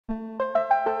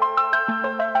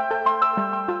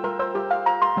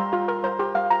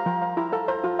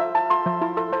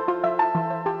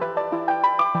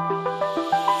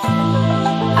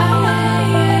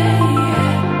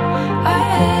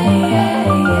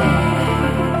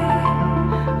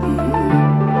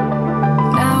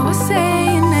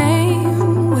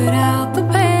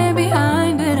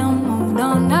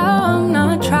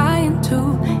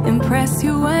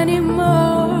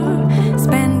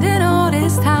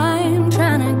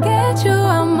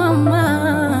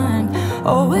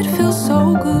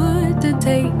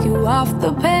off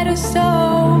the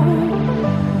pedestal.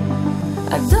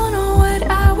 I don't know what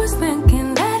I was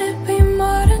thinking. Let it be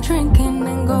more than drinking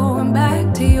and going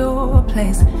back to your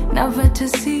place, never to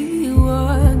see you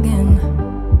again.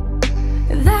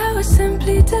 That was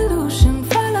simply delusion,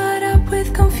 followed up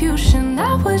with confusion.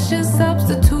 That was just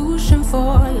substitution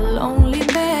for a lonely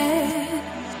bed.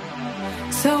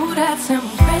 So that's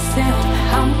impressive,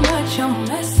 how much you're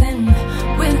messing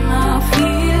with my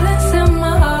feelings and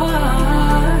my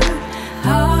heart.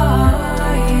 Oh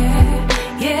yeah,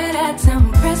 yeah, that's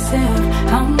impressive,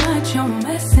 how much you're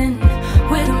messing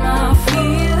with my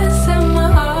feelings and my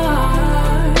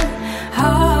heart. Oh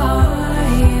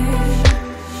yeah.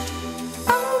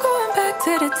 I'm going back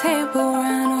to the table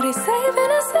round. Oh, they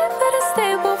saving us up for the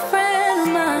stable friend of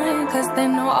mine, 'cause they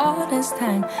know all this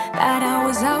time that I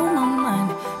was out my mind,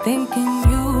 thinking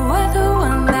you were the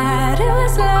one, that it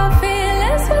was love,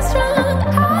 feelings were strong.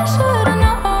 I should've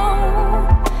known,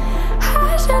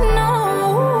 I should know.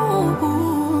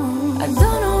 I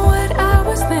don't know what I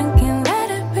was thinking. Let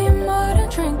it be more than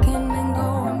drinking and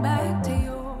going back to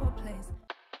your place.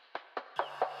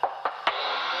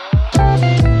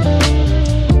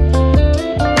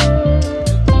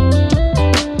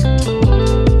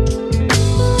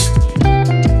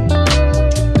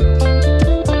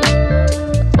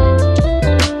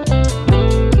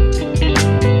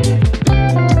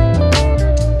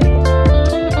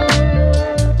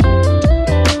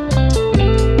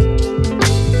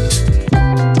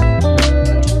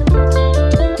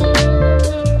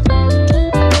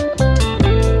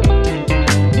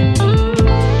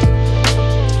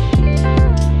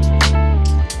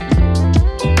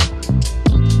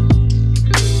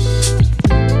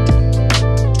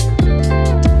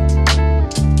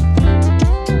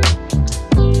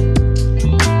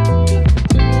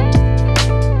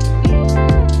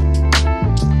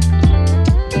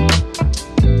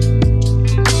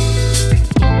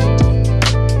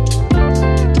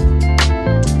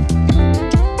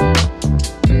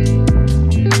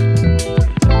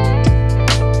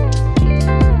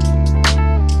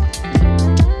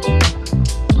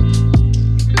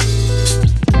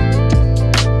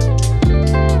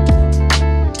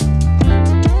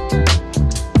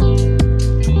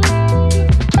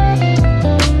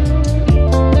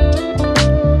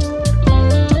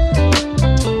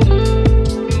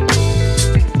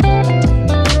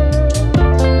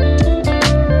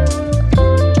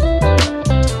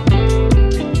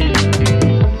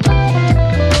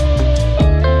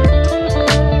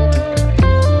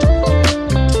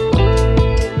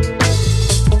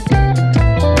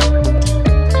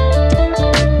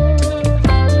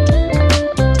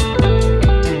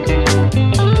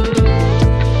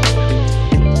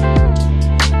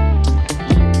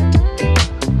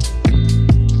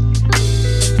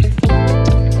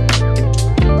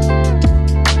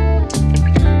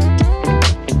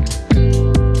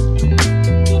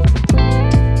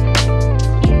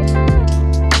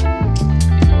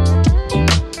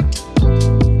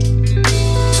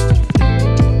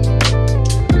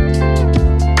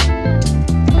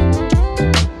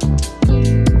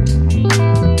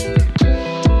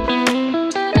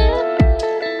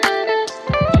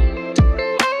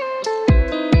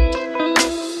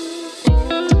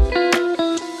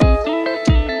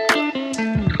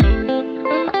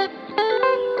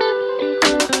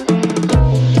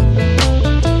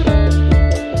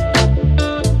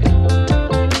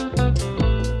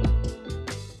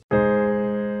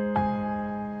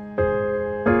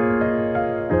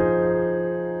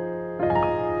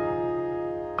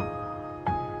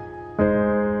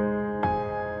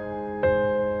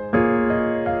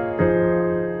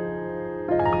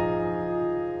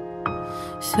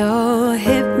 So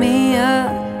hit me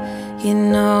up, you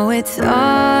know it's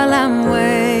all I'm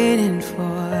waiting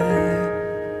for.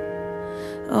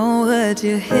 Oh, would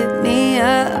you hit me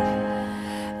up?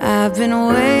 I've been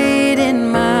waiting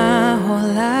my whole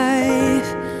life.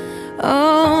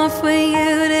 Oh, for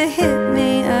you to hit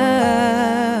me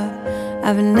up.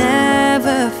 I've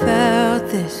never felt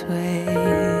this way.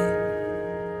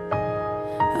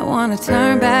 I wanna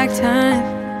turn back time,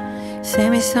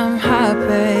 save me some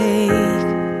heartbreak.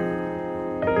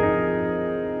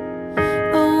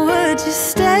 Oh, would you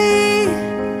stay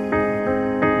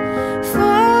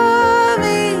for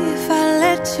me if I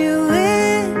let you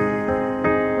in?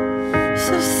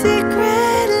 So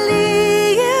secretly,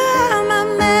 yeah, my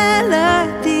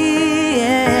melody,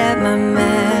 yeah, my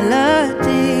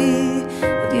melody.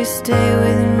 Would you stay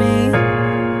with me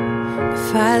if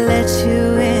I let you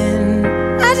in?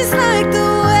 I just like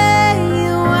the way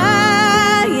you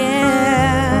are, yeah.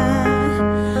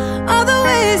 All the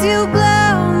ways you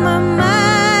blow my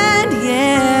mind,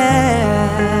 yeah.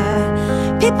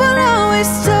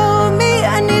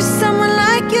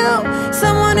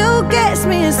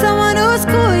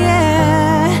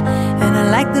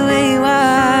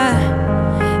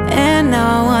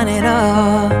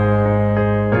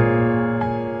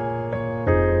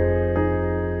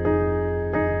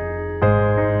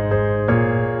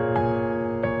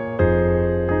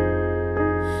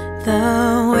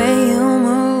 the way you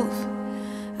move.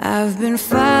 I've been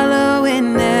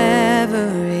following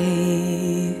every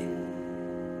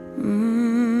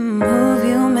move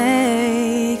you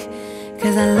make,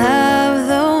 'cause I love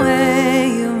the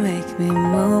way you make me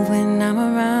move when I'm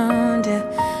around you.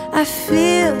 I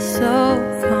feel so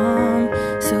calm,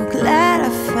 so glad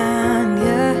I found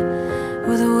you.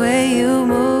 With the way you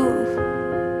move,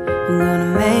 I'm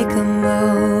gonna make a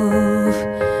move,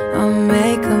 I'll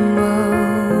make a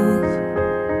move.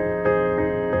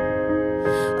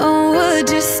 Oh, would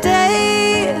you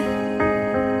stay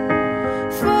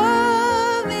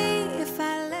for me if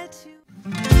I let you?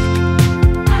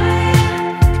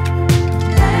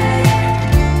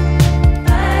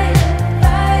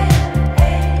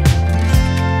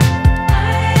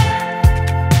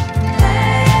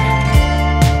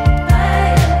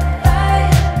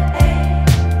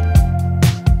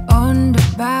 On the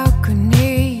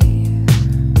balcony,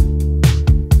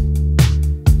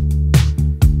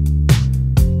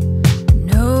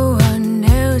 no one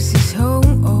else is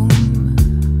home.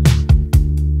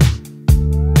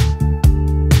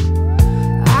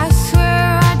 I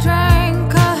swear I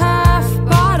drank a half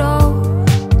bottle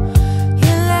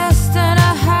in less than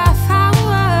a half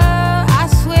hour. I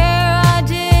swear I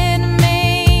didn't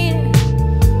mean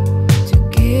to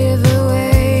give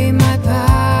away my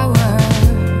power.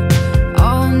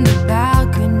 On the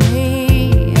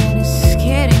balcony, and it's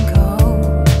getting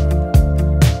cold.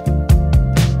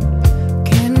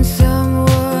 Can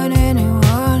someone,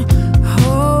 anyone,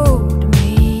 hold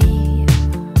me?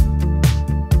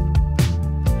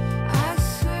 I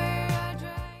swear I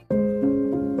drank.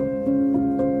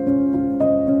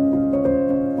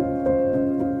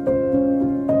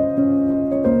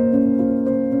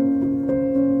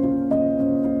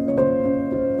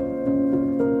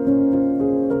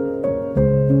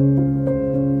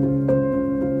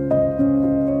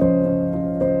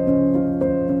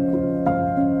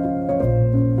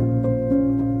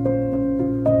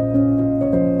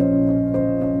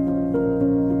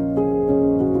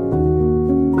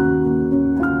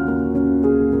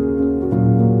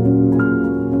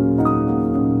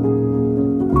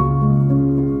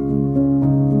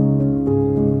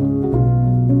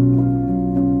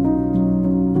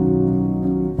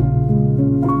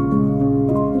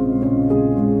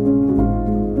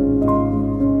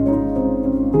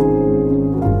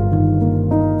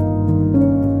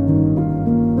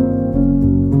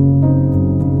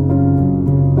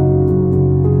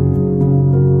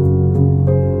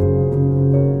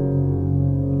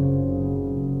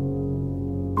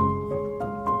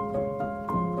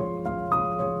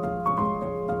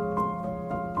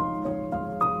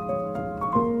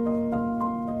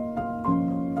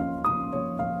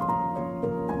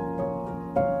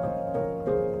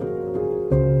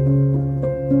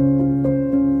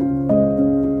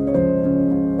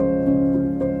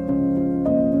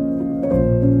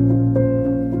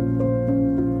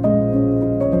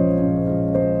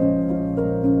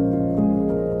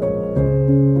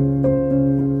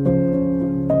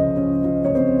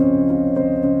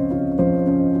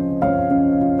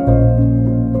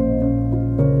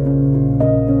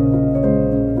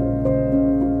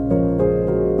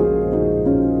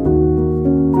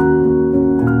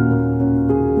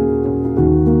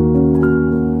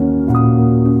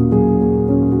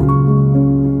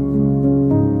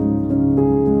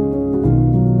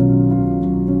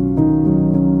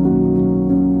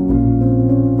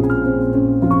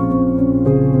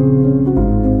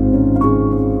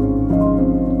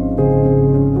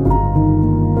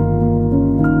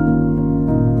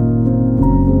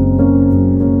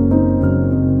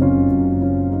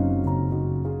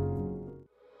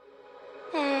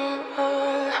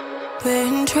 We're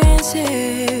in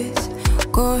trances,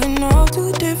 going off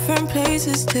to different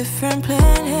places, different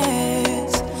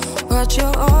planets. Watch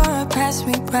your aura pass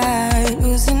me by,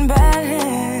 losing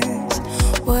balance.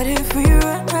 What if we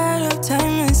run out of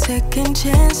time and second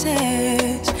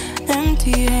chances?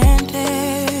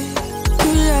 Empty-handed.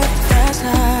 You like the fast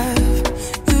life,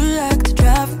 you like to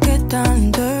drive and get down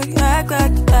and dirty, act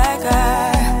like the bad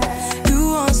guy. You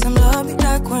want some love, be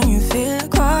like when you feel like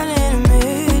calling at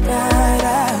midnight.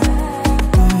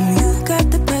 You got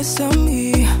the best of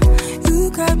me, you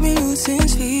got me losing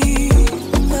sleep.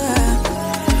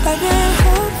 I've been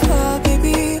hopeful,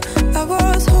 baby, I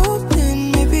was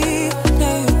hoping maybe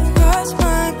that you cross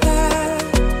my path.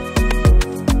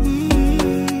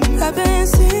 I've been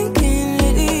sinking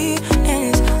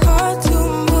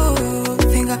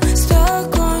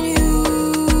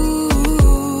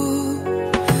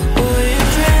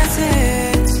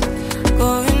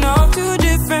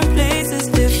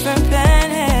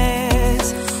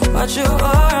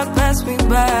pass me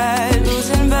by,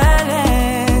 losing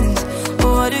balance.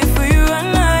 What if we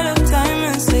run out of time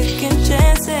and second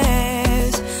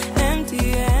chances,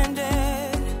 empty-handed?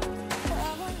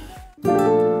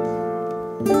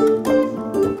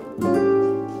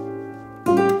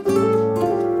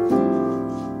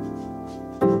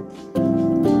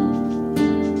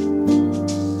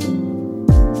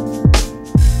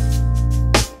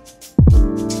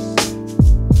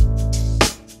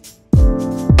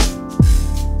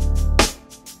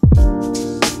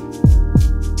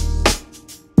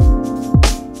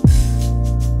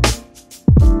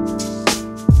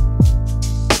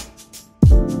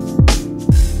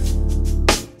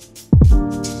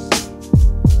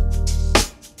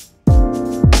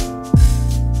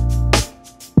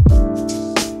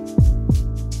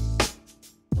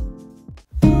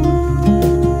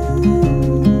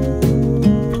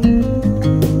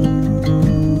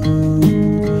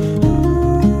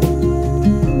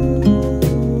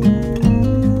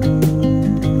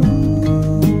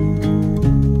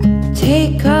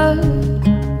 Take a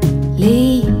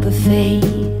leap of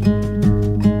faith,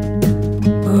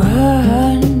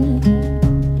 run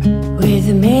with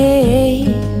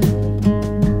me.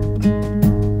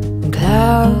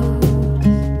 Clouds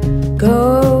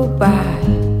go by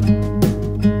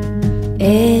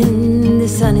and the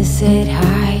sun is set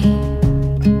high,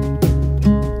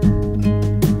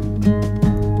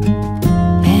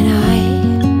 and I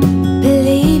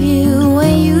believe you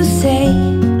when you say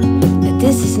that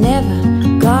this is never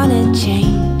gonna change.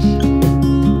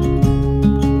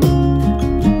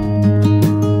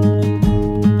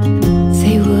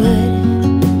 Say,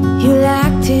 would you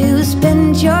like to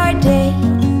spend your day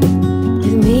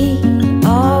with me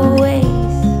always?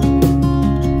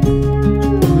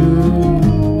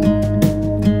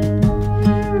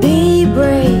 Be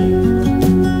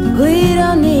brave, we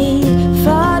don't need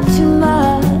far too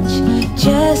much,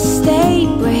 just stay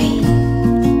brave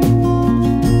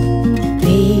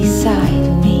beside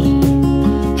me.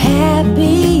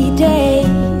 Happy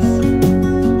days,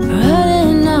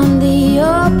 running on the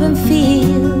open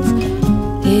fields,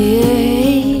 yeah.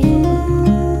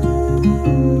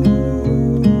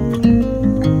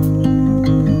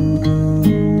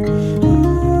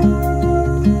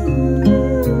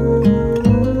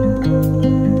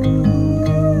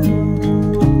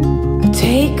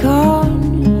 Take on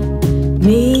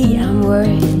me, I'm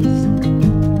worth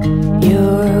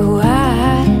your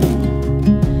while.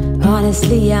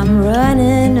 Honestly, I'm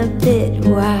running a bit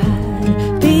wild.